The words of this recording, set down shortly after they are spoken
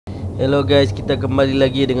Hello guys, kita kembali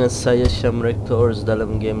lagi dengan saya Syam Records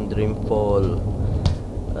dalam game DreamFall,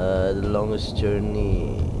 The Longest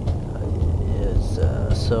Journey. Yes,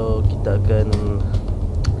 so kita akan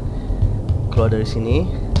keluar dari sini.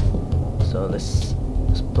 So let's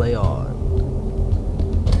play on.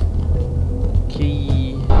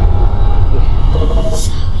 Okay.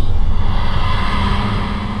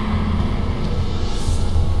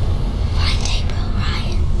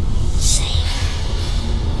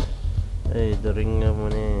 Hey, dering mo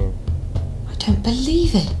ni. I don't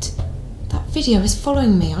believe it. That video is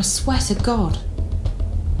following me, I swear to God.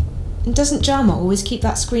 And doesn't Jama always keep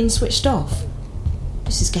that screen switched off?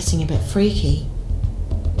 This is getting a bit freaky.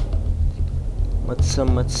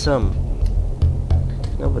 Matsam.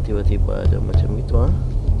 Kenapa tiba-tiba ada macam itu, ha?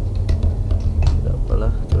 Tak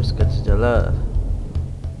apalah, teruskan sajalah.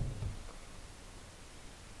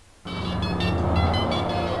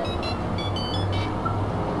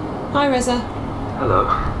 Hi, Reza. Hello.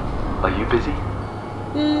 Are you busy?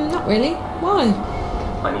 Not really. Why?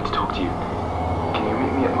 I need to talk to you. Can you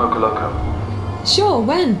meet me at Mocha Loco? Sure,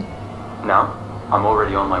 when? Now? I'm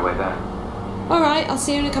already on my way there. Alright, I'll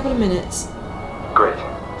see you in a couple of minutes. Great.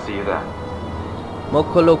 See you there.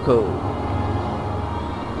 Mocha Loco.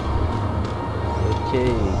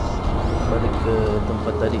 Okay, balik ke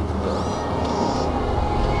tempat tadi juga.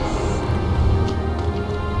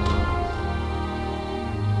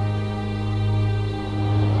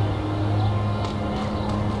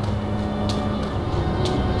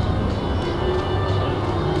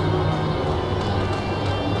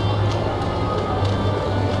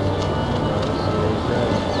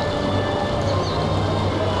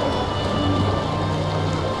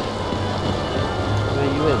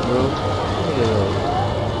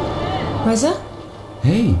 Reza?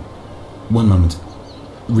 Hey, one moment.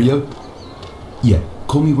 Rio? Yeah,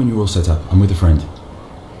 call me when you're all set up. I'm with a friend.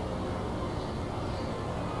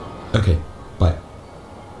 Okay, bye.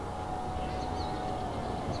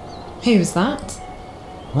 Who was that?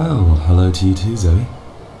 Well, hello to you too, Zoe.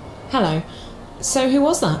 Hello. So who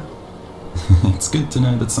was that? It's good to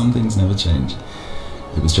know that some things never change.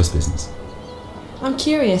 It was just business. I'm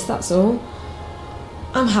curious, that's all.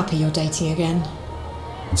 I'm happy you're dating again.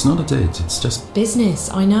 It's not a date, it's just... Business,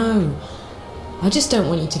 I know. I just don't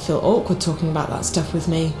want you to feel awkward talking about that stuff with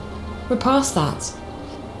me. We're past that.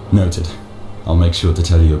 Noted. I'll make sure to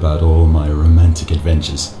tell you about all my romantic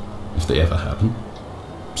adventures, if they ever happen.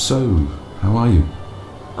 So, how are you?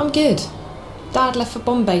 I'm good. Dad left for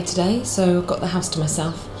Bombay today, so I've got the house to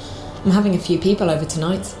myself. I'm having a few people over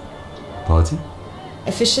tonight. Party?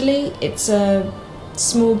 Officially, it's a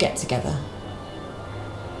small get-together.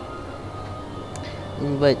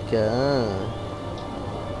 Invite ka.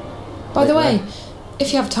 By the way,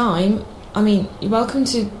 if you have time, I mean, you're welcome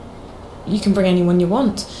to... You can bring anyone you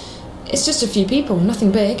want. It's just a few people,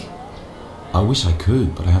 nothing big. I wish I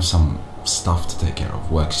could, but I have some stuff to take care of,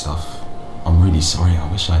 work stuff. I'm really sorry,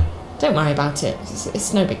 I wish I... Don't worry about it,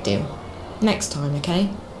 it's no big deal. Next time, okay?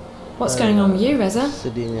 What's going on with you, Reza?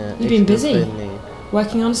 You've been busy.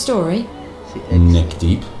 Working on a story? Neck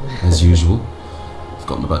deep, as usual. I've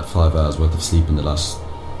gotten about 5 hours worth of sleep in the last,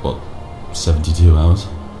 72 hours?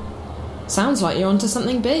 Sounds like you're onto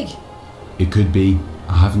something big. It could be.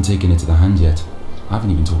 I haven't taken it to the hand yet. I haven't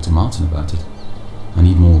even talked to Martin about it. I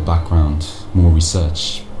need more background, more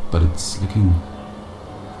research, but it's looking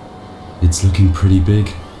pretty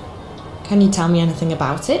big. Can you tell me anything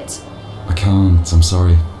about it? I can't, I'm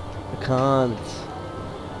sorry. I can't.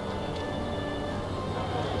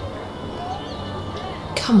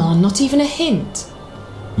 Come on, not even a hint.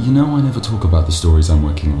 You know I never talk about the stories I'm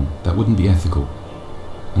working on. That wouldn't be ethical.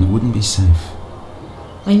 And it wouldn't be safe.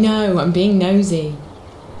 I know, I'm being nosy.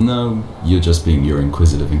 No, you're just being your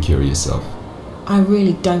inquisitive and curious self. I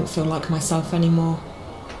really don't feel like myself anymore.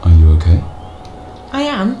 Are you okay? I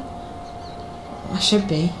am. I should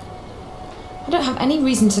be. I don't have any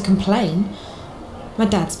reason to complain. My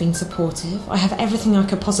dad's been supportive. I have everything I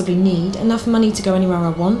could possibly need, enough money to go anywhere I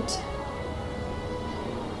want.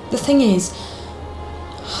 The thing is,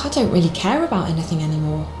 I don't really care about anything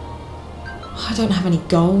anymore. I don't have any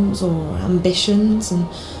goals or ambitions, and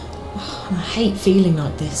I hate feeling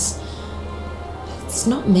like this. It's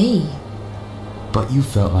not me. But you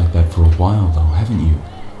felt like that for a while though, haven't you?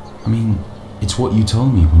 I mean, it's what you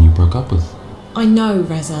told me when you broke up with... I know,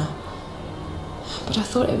 Reza. But I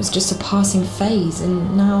thought it was just a passing phase,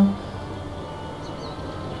 and now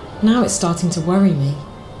it's starting to worry me.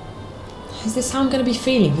 Is this how I'm going to be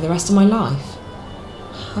feeling for the rest of my life?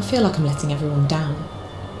 I feel like I'm letting everyone down.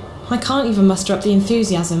 I can't even muster up the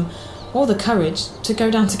enthusiasm or the courage to go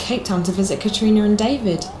down to Cape Town to visit Katrina and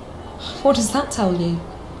David. What does that tell you?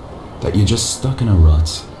 That you're just stuck in a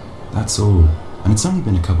rut. That's all. And it's only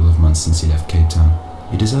been a couple of months since you left Cape Town.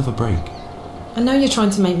 You deserve a break. I know you're trying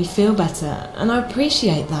to make me feel better, and I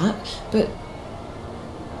appreciate that, but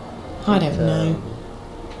I don't know.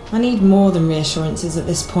 I need more than reassurances at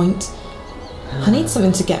this point. I need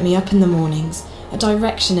something to get me up in the mornings, a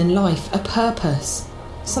direction in life, a purpose,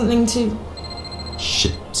 something to...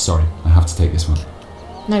 Shit, sorry, I have to take this one.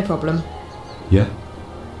 No problem. Yeah?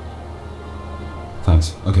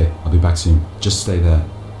 Thanks. Okay, I'll be back soon. Just stay there.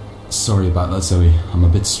 Sorry about that, Zoe. I'm a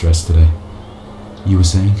bit stressed today. You were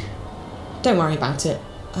saying? Don't worry about it.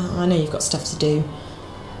 I know you've got stuff to do.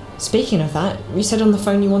 Speaking of that, you said on the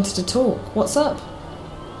phone you wanted to talk. What's up?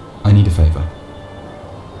 I need a favour.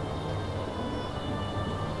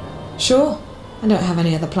 Sure. I don't have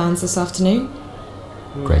any other plans this afternoon.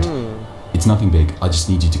 Great. It's nothing big. I just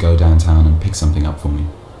need you to go downtown and pick something up for me.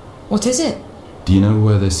 What is it? Do you know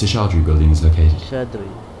where the Seshadri building is located? Shadri.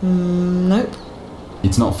 Nope.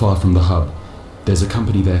 It's not far from the hub. There's a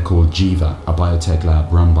company there called Jiva, a biotech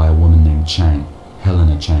lab run by a woman named Chang,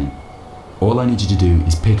 Helena Chang. All I need you to do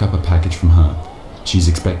is pick up a package from her. She's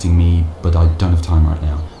expecting me, but I don't have time right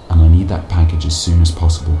now, and I need that package as soon as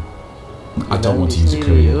possible. I don't want to use a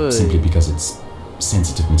courier simply because it's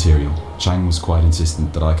sensitive material. Chang was quite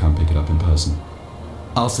insistent that I can't pick it up in person.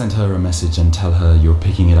 I'll send her a message and tell her you're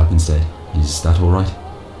picking it up instead. Is that alright?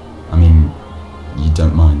 I mean, you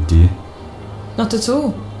don't mind, do you? Not at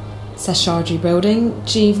all. Seshadri building,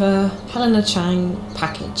 Jiva, Helena Chang,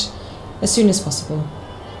 package. As soon as possible.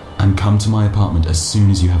 And come to my apartment as soon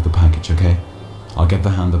as you have the package, okay? I'll get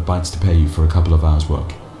the hand that bites to pay you for a couple of hours'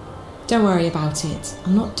 work. Don't worry about it.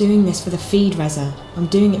 I'm not doing this for the feed, Reza. I'm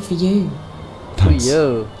doing it for you. Thanks.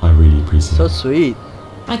 Yo. I really appreciate So it. sweet.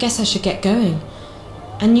 I guess I should get going.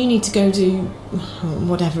 And you need to go do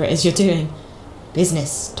whatever it is you're doing.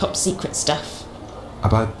 Business, top secret stuff.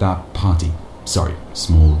 About that party. Sorry,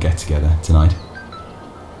 small get-together tonight.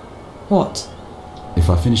 What? If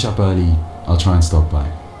I finish up early, I'll try and stop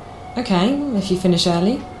by. Okay, if you finish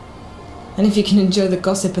early. And if you can enjoy the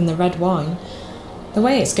gossip and the red wine. The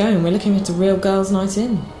way it's going, we're looking at a real girls' night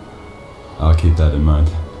in. I'll keep that in mind.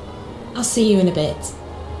 I'll see you in a bit.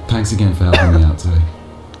 Thanks again for helping me out today.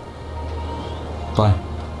 Bye.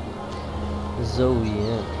 Zoe,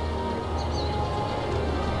 yeah.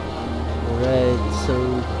 Alright, so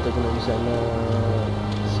kita kena di sana.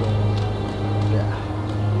 So, yeah.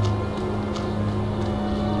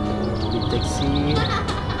 Di taxi.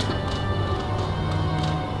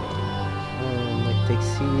 Naik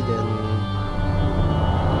taxi dan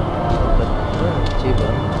dapat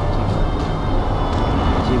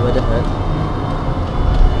Jiva dahat.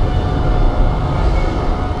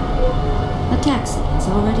 A taxi has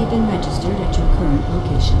already been registered at your current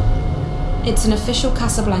location. It's an official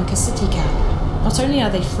Casablanca city cab. Not only are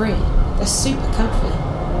they free, they're super comfy.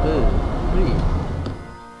 Free.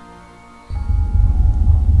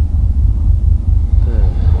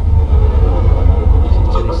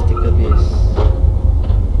 Futuristic habis.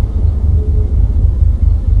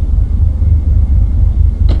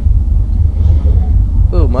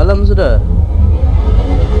 Oh, malam sudah.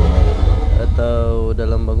 Atau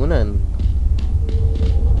dalam bangunan.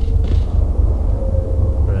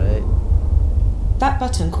 Right. That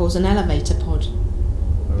button calls an elevator pod.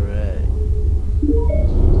 Alright.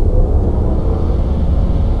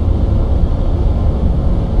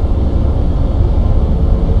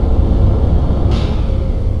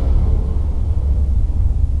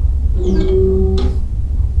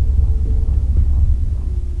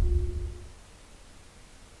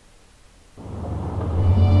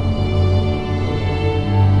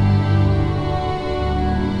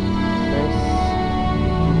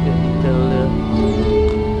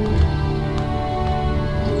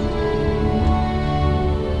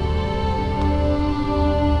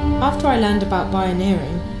 After I learned about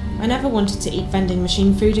pioneering, I never wanted to eat vending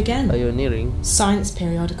machine food again. Pioneering. Science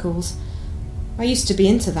periodicals. I used to be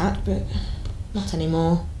into that, but not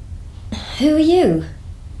anymore. Who are you?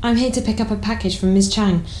 I'm here to pick up a package from Ms.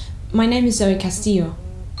 Chang. My name is Zoe Castillo.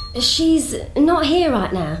 She's not here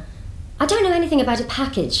right now. I don't know anything about a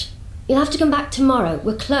package. You'll have to come back tomorrow.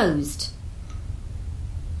 We're closed.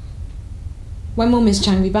 When will Ms.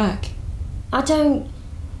 Chang be back?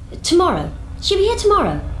 Tomorrow. She'll be here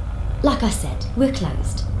tomorrow. Like I said, we're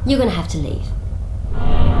closed. You're gonna have to leave.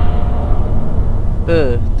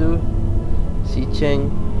 Tu si Cheng.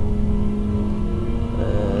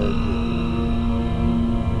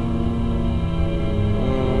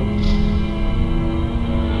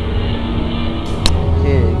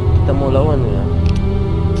 Okay, kita mau lawan ya.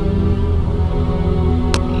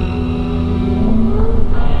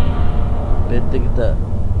 Better kita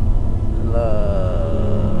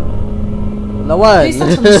Lawan. Who's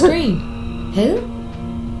that on the screen? Who?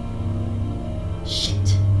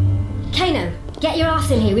 Shit. Kano, get your ass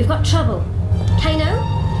in here. We've got trouble. Kano?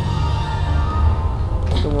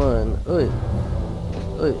 Come on. Oi.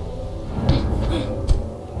 Oi.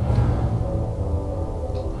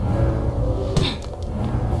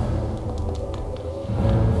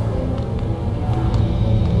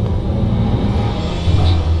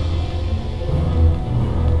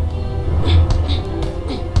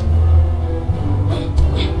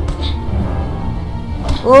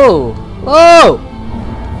 Oh! Oh!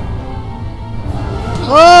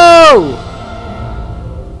 Oh!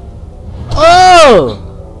 Oh!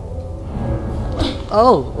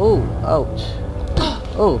 Oh! Oh! Ouch!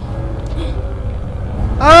 Oh!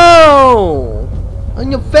 Oh!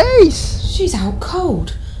 On your face! She's out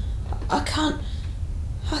cold. I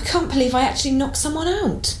can't believe I actually knocked someone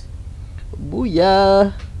out.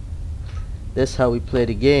 Booyah! That's how we play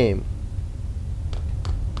the game.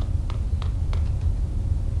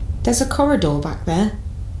 There's a corridor back there.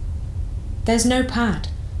 There's no pad.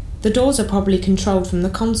 The doors are probably controlled from the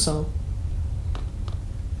console.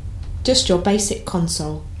 Just your basic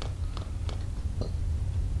console.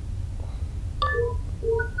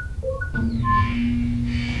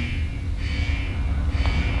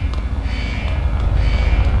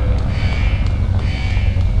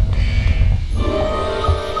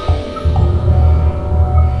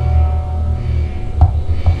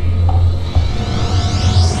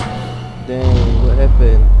 Dang, what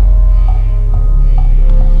happened?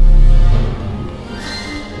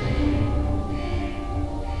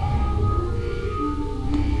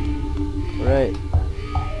 Right.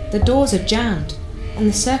 The doors are jammed, and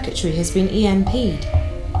the circuitry has been EMP'd.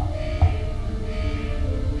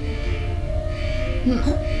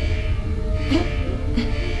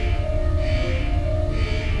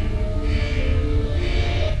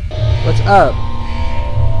 What's up?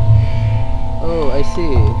 Oh, I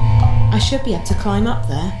see. I should be able to climb up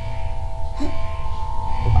there.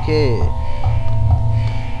 Okay.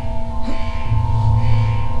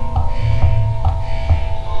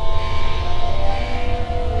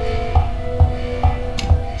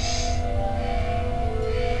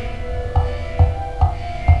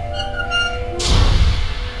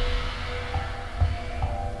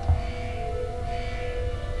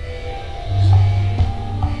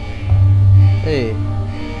 Hey.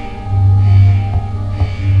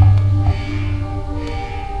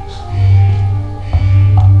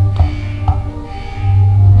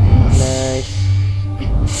 Nice.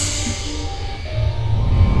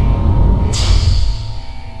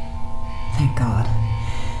 Thank God.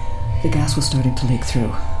 The gas was starting to leak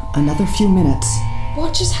through. Another few minutes.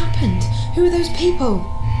 What just happened? Who are those people?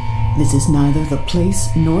 This is neither the place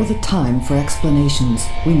nor the time for explanations.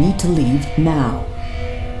 We need to leave now.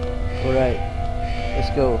 Alright.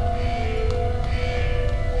 Let's go.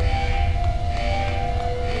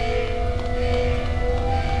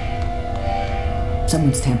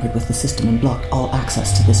 Someone's tampered with the system and blocked all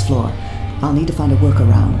access to this floor. I'll need to find a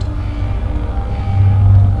workaround.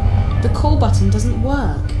 The call button doesn't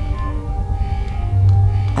work.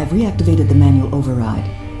 I've reactivated the manual override.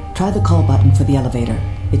 Try the call button for the elevator.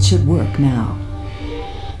 It should work now.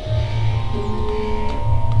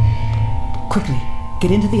 Quickly, get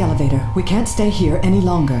into the elevator. We can't stay here any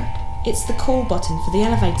longer. It's the call button for the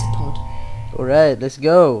elevator pod. Alright, let's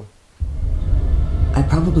go. I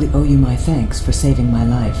probably owe you my thanks for saving my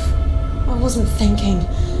life. I wasn't thinking.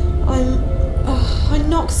 I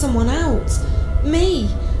knocked someone out. Me.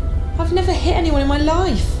 I've never hit anyone in my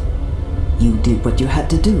life. You did what you had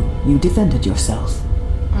to do. You defended yourself.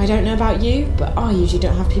 I don't know about you, but I usually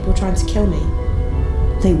don't have people trying to kill me.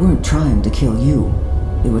 They weren't trying to kill you.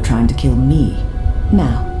 They were trying to kill me.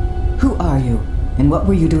 Now, who are you? And what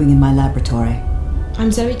were you doing in my laboratory?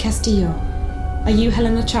 I'm Zoe Castillo. Are you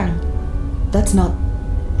Helena Chang? That's not...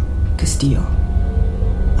 Castillo.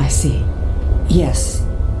 I see. Yes.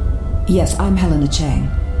 Yes, I'm Helena Chang.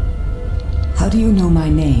 How do you know my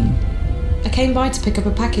name? I came by to pick up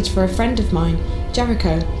a package for a friend of mine,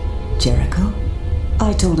 Jericho. Jericho?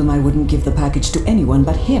 I told him I wouldn't give the package to anyone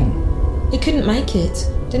but him. He couldn't make it.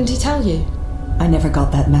 Didn't he tell you? I never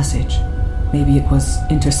got that message. Maybe it was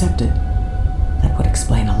intercepted. That would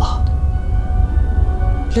explain a lot.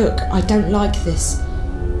 Look, I don't like this.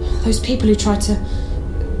 Those people who tried to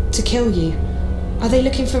kill you, are they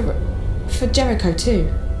looking for Jericho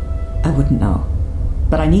too? I wouldn't know.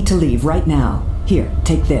 But I need to leave right now. Here,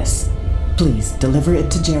 take this. Please, deliver it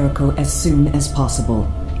to Jericho as soon as possible.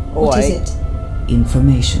 What is it?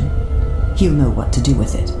 Information. He'll know what to do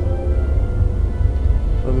with it.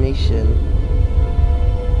 Information.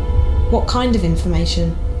 What kind of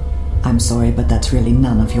information? I'm sorry, but that's really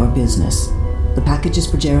none of your business. The package is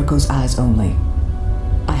for Jericho's eyes only.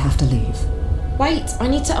 I have to leave. Wait, I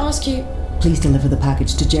need to ask you... Please deliver the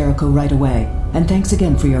package to Jericho right away, and thanks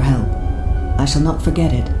again for your help. I shall not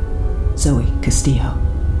forget it. Zoe Castillo.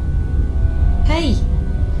 Hey!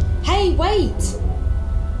 Hey, wait!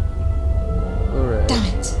 Alright. Damn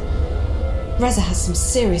it. Reza has some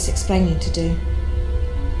serious explaining to do.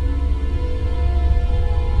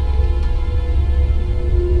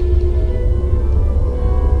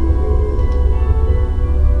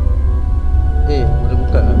 Boleh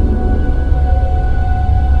buka tak?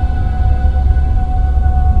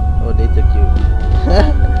 Oh, data queue.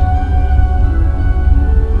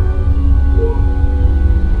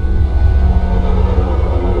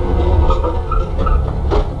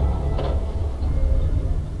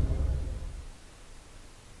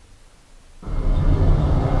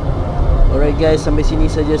 Alright guys, sampai sini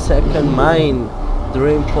saja saya akan main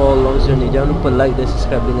DreamFall Long Journey. Jangan lupa like dan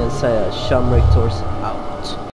subscribe dengan saya, Shamrectors out.